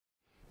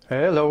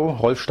Hello,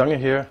 Rolf Stange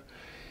here.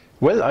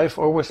 Well, I've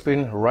always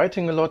been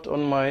writing a lot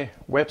on my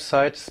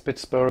website,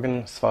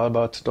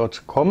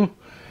 spitsbergen-svalbard.com.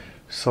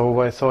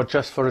 So I thought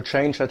just for a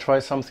change I try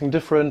something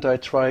different. I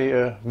try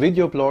a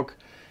video blog,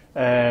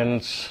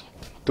 and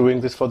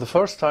doing this for the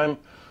first time,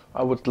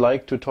 I would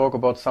like to talk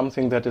about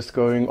something that is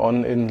going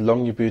on in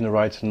Longyearbyen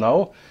right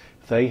now.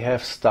 They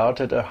have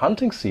started a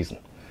hunting season.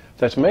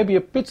 That may be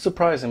a bit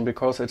surprising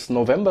because it's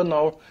November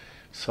now.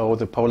 So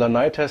the polar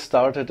night has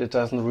started, it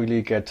doesn't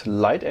really get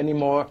light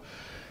anymore,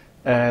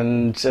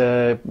 and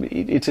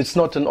it's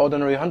not an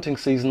ordinary hunting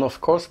season.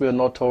 Of course, we are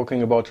not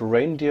talking about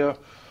reindeer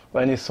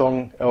or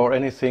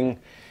anything.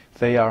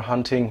 They are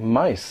hunting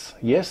mice.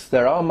 Yes,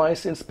 there are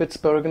mice in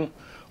Spitsbergen.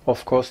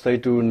 Of course, they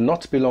do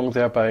not belong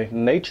there by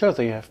nature.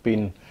 They have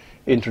been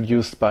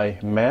introduced by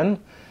man.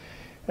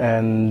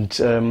 And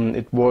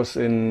it was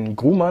in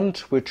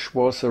Grumant, which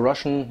was a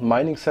Russian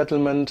mining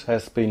settlement,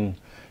 has been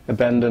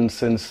abandoned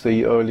since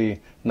the early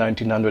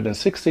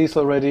 1960s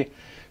already.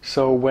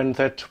 So when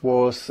that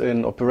was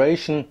in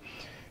operation,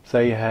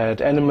 they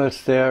had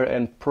animals there,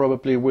 and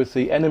probably with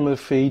the animal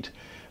feed,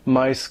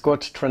 mice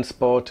got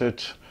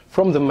transported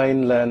from the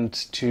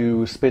mainland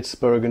to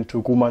Spitsbergen,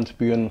 to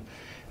Grumantbyen,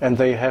 and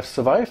they have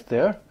survived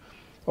there.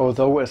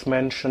 Although, as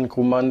mentioned,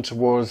 Grumant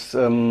was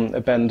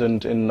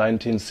abandoned in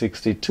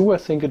 1962, I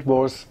think it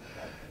was,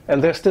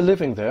 and they're still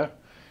living there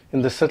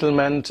in the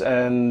settlement,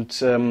 and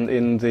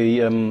in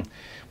the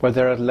where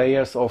there are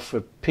layers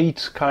of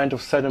peat kind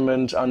of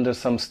sediment under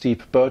some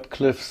steep bird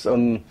cliffs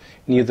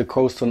near the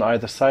coast on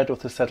either side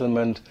of the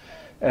settlement,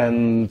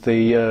 and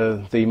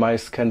the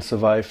mice can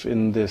survive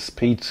in this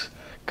peat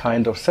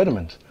kind of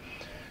sediment.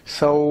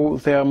 So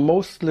they are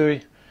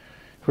mostly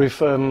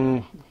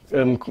living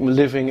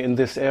in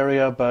this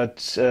area,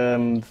 but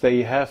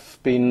they have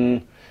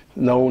been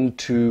known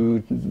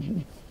to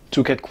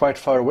get quite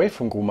far away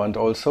from Grumant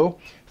also.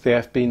 They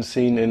have been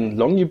seen in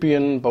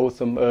Longyearbyen, both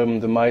the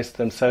mice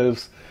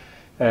themselves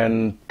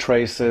and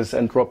traces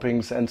and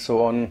droppings and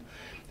so on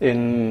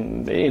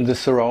in the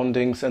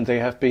surroundings, and they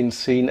have been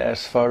seen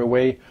as far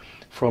away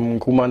from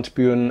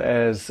Grumantbyen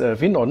as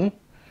Vinodden,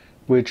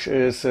 which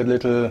is a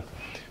little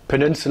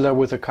peninsula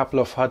with a couple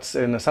of huts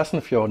in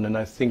Sassenfjorden, and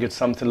I think it's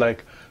something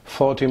like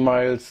 40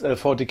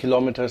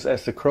 kilometers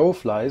as the crow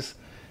flies,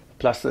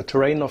 plus the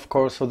terrain, of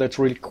course, so that's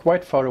really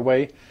quite far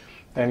away.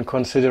 And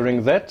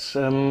considering that,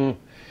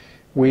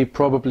 we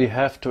probably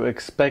have to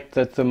expect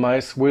that the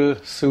mice will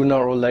sooner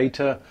or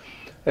later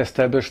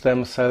establish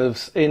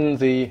themselves in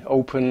the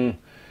open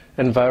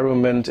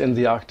environment, in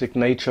the Arctic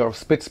nature of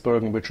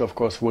Spitsbergen, which of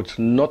course would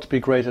not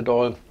be great at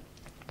all.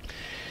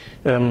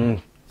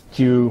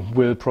 You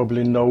will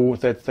probably know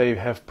that they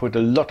have put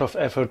a lot of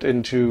effort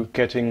into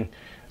getting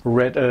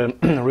rid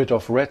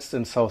of rats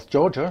in South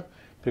Georgia,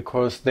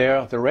 because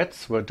there the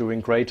rats were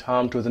doing great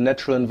harm to the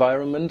natural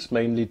environment,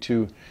 mainly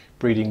to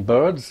breeding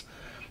birds.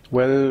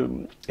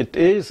 Well, it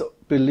is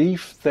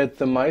believed that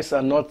the mice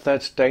are not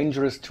that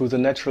dangerous to the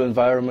natural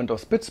environment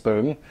of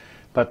Spitsbergen,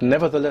 but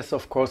nevertheless,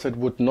 of course, it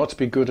would not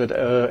be good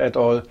at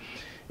all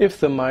if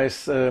the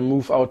mice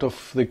move out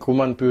of the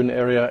Grumantbyen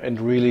area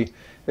and really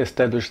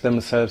establish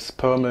themselves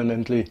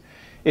permanently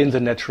in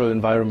the natural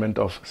environment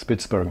of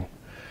Spitsbergen.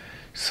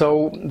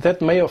 So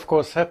that may, of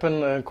course,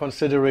 happen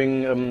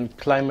considering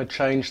climate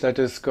change that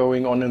is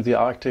going on in the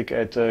Arctic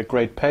at a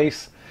great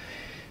pace.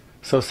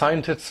 So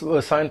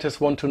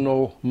scientists want to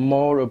know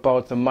more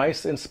about the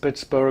mice in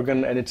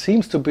Spitsbergen, and it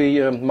seems to be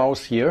a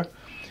mouse year.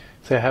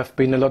 There have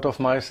been a lot of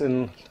mice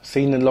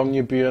seen in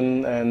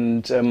Longyearbyen,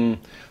 and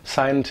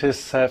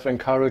scientists have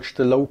encouraged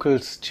the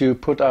locals to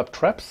put up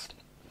traps.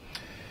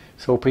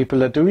 So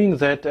people are doing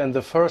that, and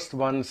the first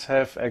ones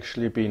have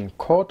actually been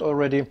caught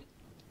already.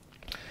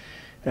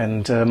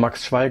 And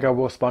Max Schweiger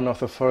was one of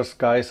the first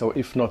guys, or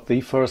if not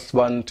the first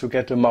one, to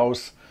get a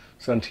mouse.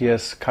 And he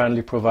has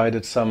kindly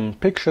provided some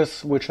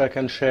pictures which I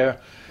can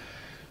share.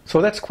 So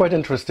that's quite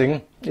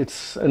interesting.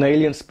 It's an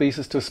alien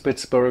species to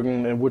Spitsbergen,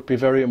 and it would be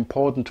very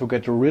important to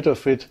get rid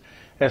of it.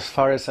 As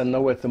far as I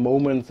know at the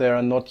moment, there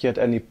are not yet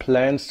any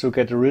plans to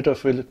get rid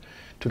of it,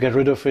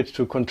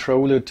 to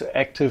control it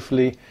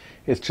actively.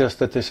 It's just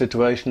that the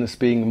situation is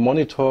being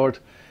monitored,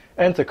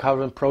 and the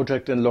current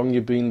project in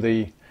Longyearbyen,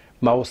 the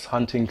mouse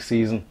hunting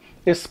season,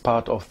 is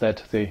part of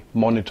that, the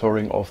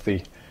monitoring of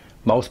the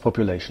mouse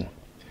population.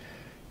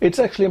 It's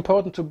actually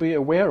important to be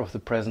aware of the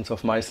presence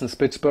of mice in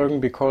Spitsbergen,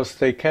 because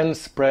they can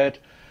spread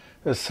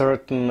a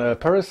certain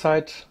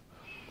parasite,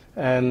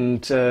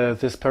 and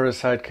this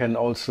parasite can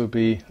also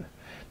be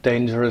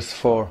dangerous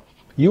for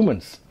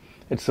humans.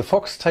 It's the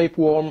fox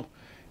tapeworm,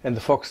 and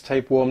the fox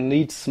tapeworm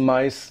needs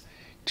mice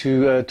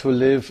to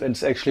live, and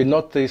it's actually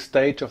not the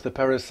stage of the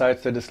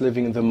parasite that is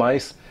living in the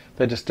mice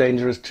that is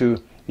dangerous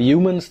to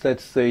humans.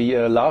 That's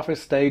the larvae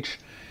stage,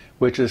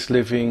 which is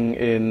living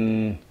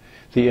in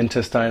the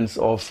intestines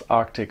of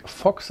Arctic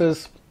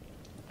foxes.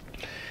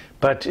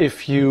 But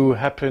if you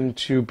happen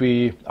to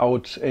be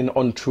out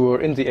on tour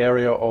in the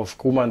area of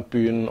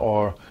Grumantbyen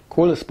or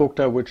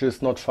Colesbukta, which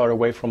is not far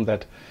away from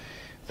that,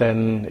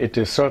 then it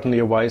is certainly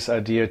a wise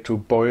idea to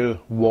boil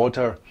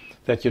water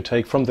that you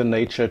take from the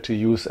nature to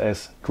use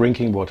as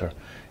drinking water.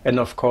 And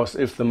of course,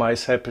 if the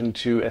mice happen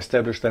to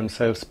establish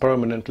themselves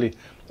permanently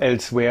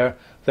elsewhere,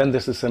 then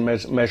this is a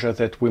measure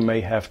that we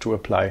may have to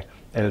apply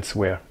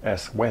elsewhere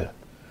as well.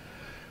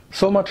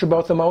 So much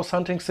about the mouse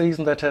hunting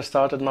season that has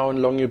started now in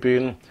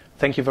Longyearbyen.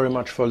 Thank you very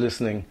much for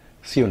listening.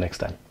 See you next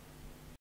time.